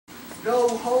No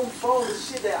home phone, the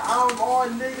shit that I'm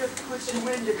on, nigga, puts you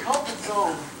in your comfort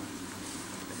zone.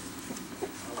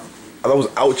 I thought it was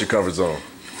out your comfort zone.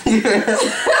 I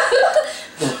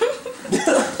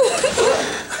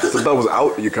thought it was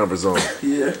out your comfort zone.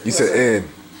 Yeah. You said in.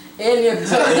 In your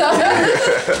comfort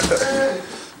zone.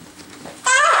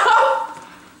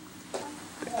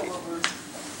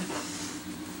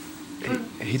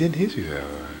 He didn't hit you that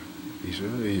way. You should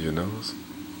have hit your nose.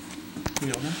 You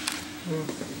know what?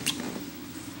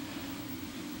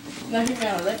 No, he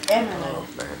found a lip and a Oh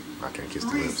nose. man, I can't kiss the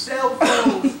 3 lips. cell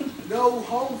phones, no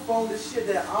home phone, the shit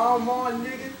that I'm on,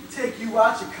 nigga, take you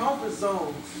out your comfort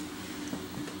zone.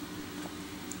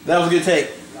 That was a good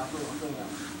take.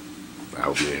 I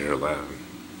would be in here laughing.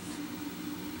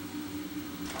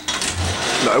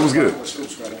 No, it was good.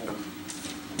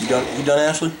 You done,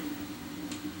 Ashley?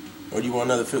 Or do you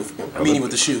want another meeting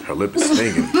with the shoe? Her lip is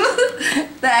stinging.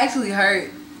 That actually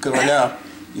hurt. Because right now,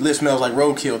 your lip smells like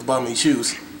roadkill at the bottom of your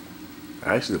shoes.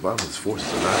 Actually, the bottom of his forces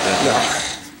are not that bad.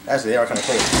 No. Actually, they are kind of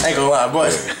clean. I ain't gonna lie,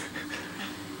 but.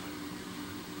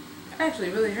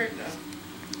 Actually, really hurt though.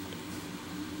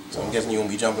 So I'm guessing you won't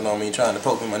be jumping on me and trying to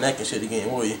poke me in my neck and shit again,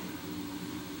 will you?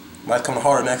 Might come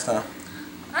harder next time.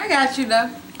 I got you though.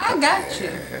 I got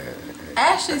you.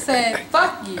 Ashley said,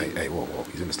 fuck you. Hey, whoa.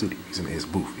 He's in the studio. He's in his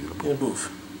booth. He's in the booth. In the booth.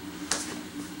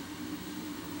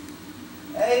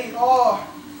 A.R.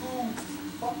 Who?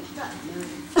 Fuck that, dude.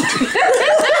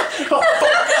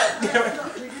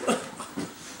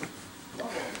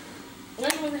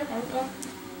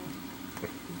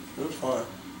 It was fun.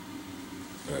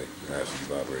 Hey, Ashley's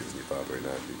vibrating. You vibrate,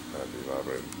 not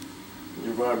vibrating.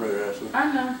 Your vibrator, Ashley. I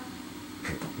know.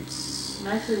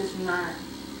 Actually, it's not.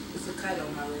 It's a cut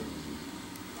on my lip.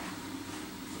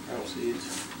 I don't see it.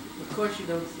 Of course you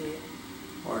don't see it.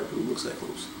 Alright, who looks that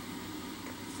close?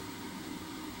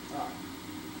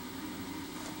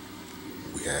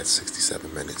 We had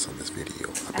 67 minutes on this video.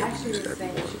 I bet we Ashley used was every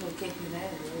saying that one. she gonna kick me in the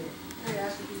ass later. Hey,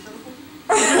 Ashley, can you show me?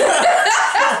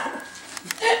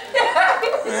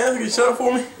 Man, Ashley, shut up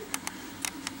for me.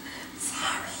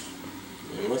 Sorry.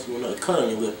 Unless you want another cut on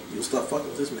your lip, you'll stop fucking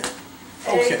with this man.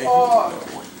 Okay. A.R.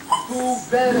 Who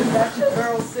better got your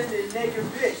girl sending naked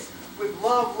pics with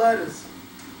love letters?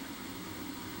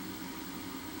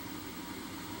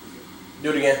 Do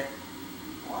it again.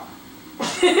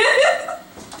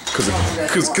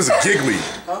 Cause of giggly.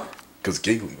 Huh? Cause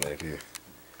giggly back here.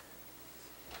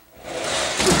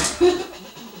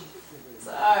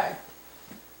 Sorry.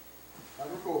 I'm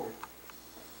recording.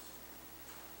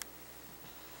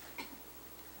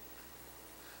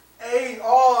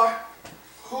 A.R.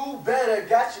 Who better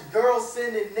got your girl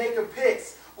sending naked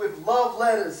pics with love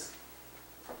letters?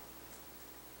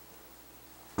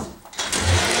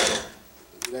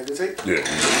 Is that a good take? Yeah.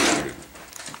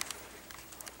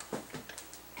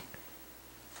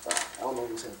 I don't know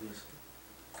what's happening.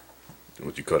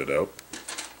 Would you cut it out?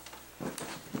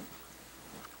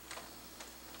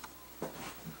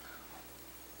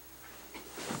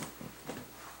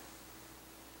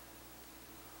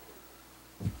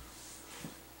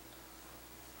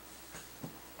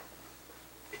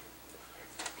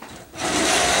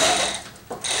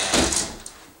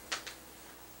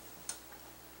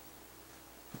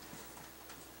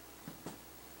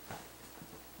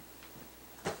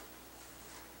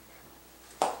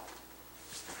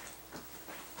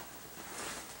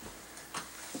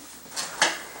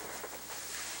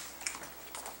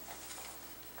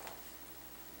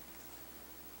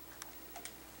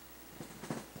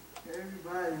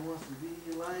 Everybody wants to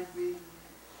be like me.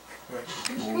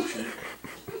 Bullshit.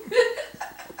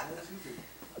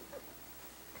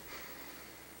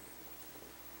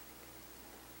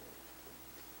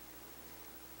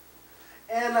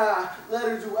 And I let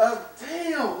her do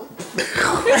damn.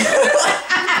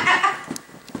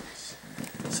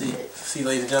 See,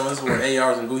 ladies and gentlemen, this is where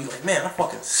AR's and Booty's like, man, I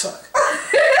fucking suck.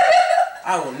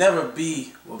 I will never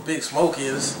be what Big Smoke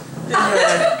is.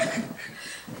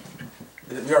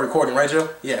 We are recording, right, Joe?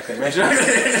 Yeah, okay, make sure.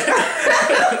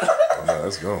 Oh, no,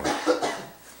 let's go.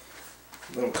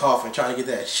 Let him coughing, trying to get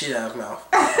that shit out of his mouth.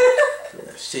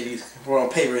 Yeah, shit, he's wrote on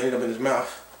paper and ended up in his mouth.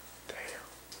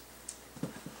 Damn.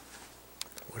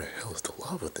 Where the hell is the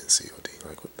love within C.O.D?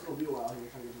 Like, what the... It'll be a while here.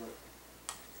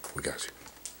 We got you.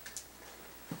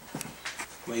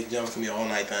 Ladies and gentlemen, it's gonna be an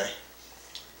all-night thing.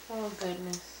 Oh,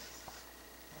 goodness.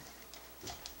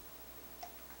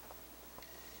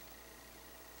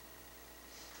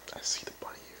 I see the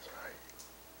bunny ears, right?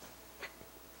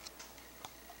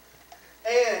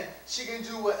 And she can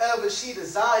do whatever she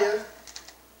desires.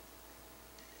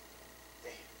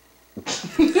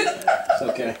 It's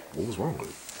okay. What was wrong with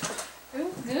it? It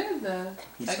was good. kind of.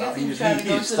 He I guess stopped. he He was trying to go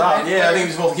to the stopped. next Yeah, I think place.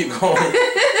 he's supposed to keep going.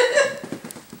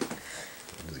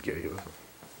 Just gave up.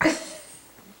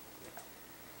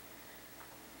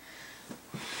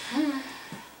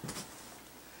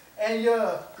 And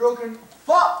your girl can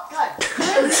fuck. God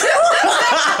damn it.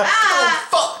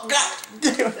 Fuck, god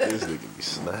damn. This nigga be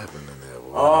snapping in there,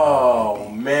 boy. Oh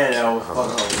man, that was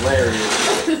fucking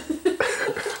hilarious.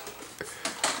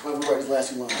 Let me write his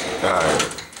last few lines. Alright.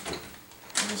 You know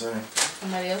what I'm saying?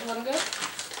 Somebody else want to go?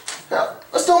 Yeah,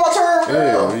 let's do my turn.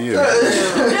 Yeah, yeah.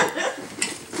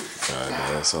 Alright,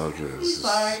 man, that's all good. It's just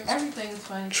Sorry, everything is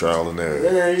funny. trial and error.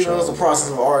 Yeah, you know, Trial it's the and process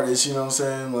error. of artists, you know what I'm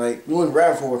saying? Like, we wouldn't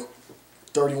rap for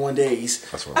 31 days.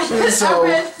 That's what I'm saying. So, I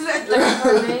read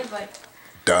 34 days, like,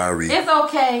 Diary. it's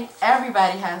okay.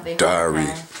 Everybody has their Diary.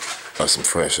 hard time. Or some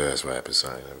fresh ass rappers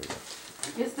saying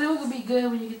everything. It still will be good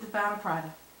when you get the final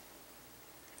product.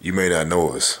 You may not know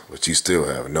us, but you still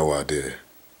have no idea.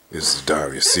 This is the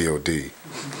Diary of C.O.D.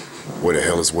 Where the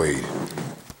hell is Wade?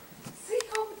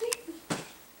 C.O.D.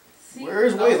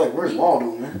 where's Wade? Like, where's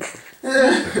Waldo, man?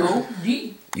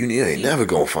 C.O.D. You ain't never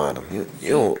gonna find him. You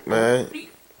don't, man.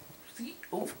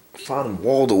 C.O.D. Finding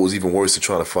Waldo was even worse than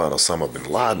trying to find Osama bin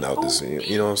Laden out this.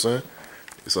 You know what I'm saying?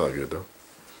 It's all good though.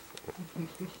 We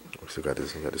still got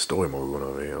this. We got this story mode going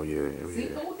on here. Oh yeah, oh yeah.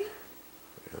 C.O.D.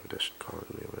 Yeah, that shit called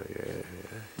it.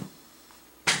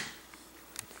 Yeah.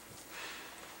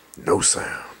 No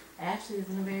sound. Ashley is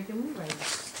in a very good mood right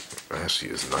now. Ashley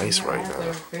is nice Her right eyes now.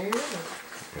 are very good.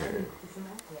 It's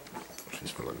immaculate.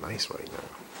 She's feeling nice right now.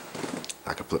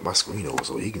 I can flip my screen over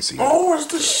so he can see. Oh, it's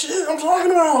the shit I'm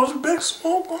talking about. There's big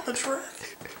smoke on the track.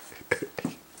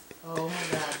 Oh my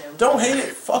god, that was Don't hate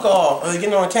it. Fuck off.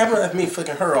 Getting on camera, that's me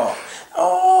flicking her off.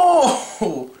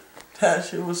 Oh, that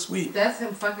shit was sweet. That's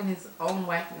him fucking his own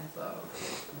whackness off.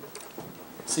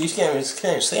 See, she can't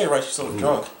even say it right. She's so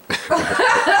drunk.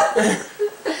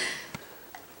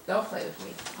 Don't play with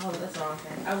me. Oh, that's all I'm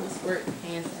saying. I will squirt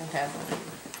hand sanitizer.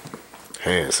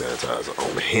 Hand sanitizer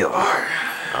on him.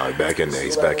 Alright, back in there.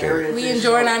 He's back in. We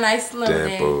enjoying our nice little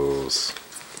day. Dimples.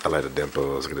 I like the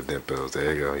dimples. Look at the dimples.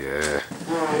 There you go. Yeah.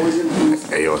 Where's in the booth?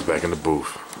 Hey, yo, it's back in the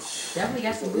booth. Definitely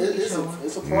got some booty It's showing. a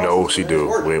process. No, she man. do.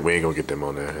 It's work. We ain't gonna get them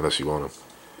on there unless you want them.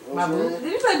 My boobies?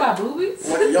 Did you say my boobies?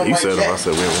 Young You Mike said them. I Jack.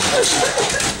 said we don't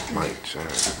want them. Mike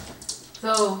Jack.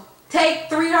 So, take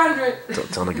 300.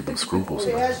 Tell them to get them scruples,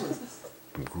 Hey, man. Ashley,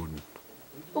 Them Gruden.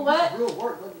 What? real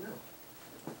work, let me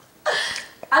know.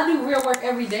 I do real work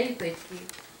every day, thank you.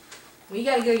 When you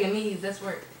gotta go to your knees, that's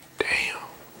work. Damn.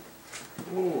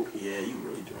 Oh, yeah, you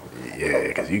really drunk. Yeah,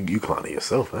 because you clowning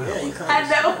yourself, huh? Yeah, you kind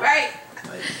I know, right?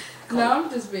 Like, No, I'm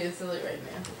just being silly right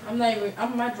now. I'm not even,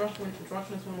 my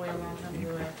drunkenness went way a long time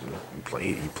ago, actually.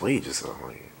 You played yourself.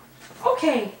 Like,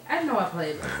 Okay, I know I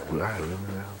played. well, I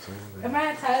remember that. I'm saying. Am I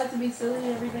entitled to be silly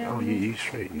every day? Oh, you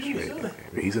straight. You You straight.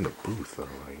 silly. He's in the booth, though.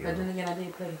 Like, you But then know, again, I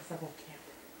did play stuff on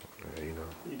camera. you know.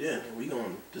 you did.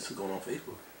 This is going on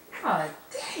Facebook. Oh,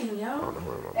 dang, I yo. don't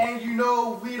know. And you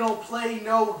know we don't play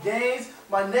no games.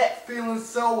 My neck feeling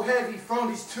so heavy from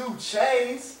these 2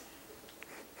 chains.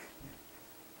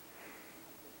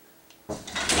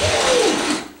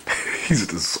 He's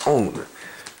in the zone.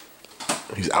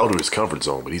 He's out of his comfort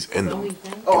zone, but he's in So we them.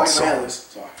 think. Oh, I Song. know this.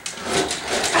 Sorry.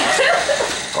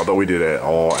 Although we did that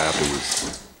all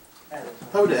afterwards. I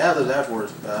thought we did others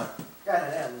afterwards, pal. Got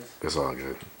an atlas. It's all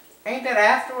good. Ain't that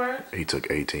afterwards? He took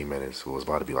 18 minutes, so it's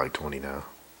about to be like 20 now.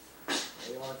 Hey,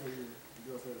 y'all can you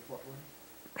go say the fuck one?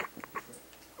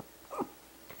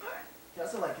 Can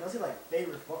I say like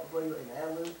favorite fuck buddy in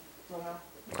atlas somehow?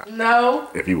 No.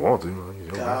 If you want to. You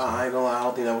know, God, I ain't gonna lie. I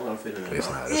don't think that was gonna fit in there. it's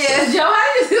not. It's, Yeah, Joe,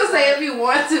 how you still say if you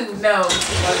want to? No. Like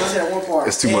I said, one part.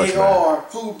 It's too much, man. AR,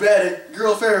 who better?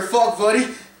 Girl favorite fuck buddy.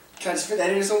 Can I just fit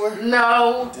that in somewhere?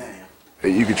 No. Damn.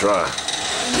 Hey, you can try.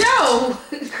 Yo.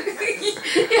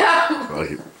 Yeah.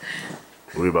 Like,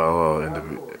 what about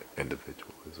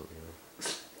individualism? You know?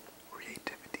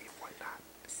 Creativity, why not?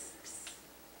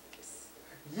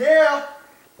 Yeah.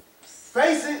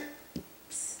 Face it.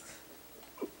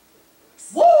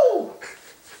 Woo!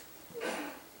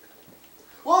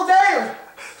 Well, damn.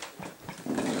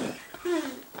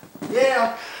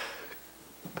 Yeah.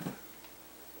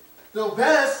 The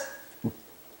best.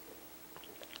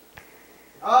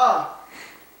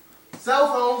 Cell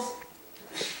phones.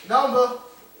 Number.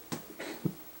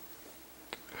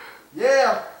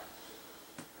 Yeah.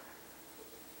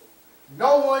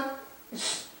 No one.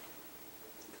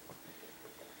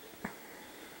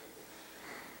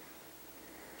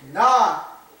 Nah.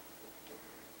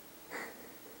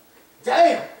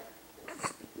 Damn.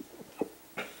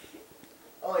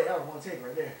 Oh, wait, that was one take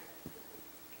right there.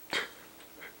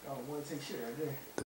 That was one take shit right there.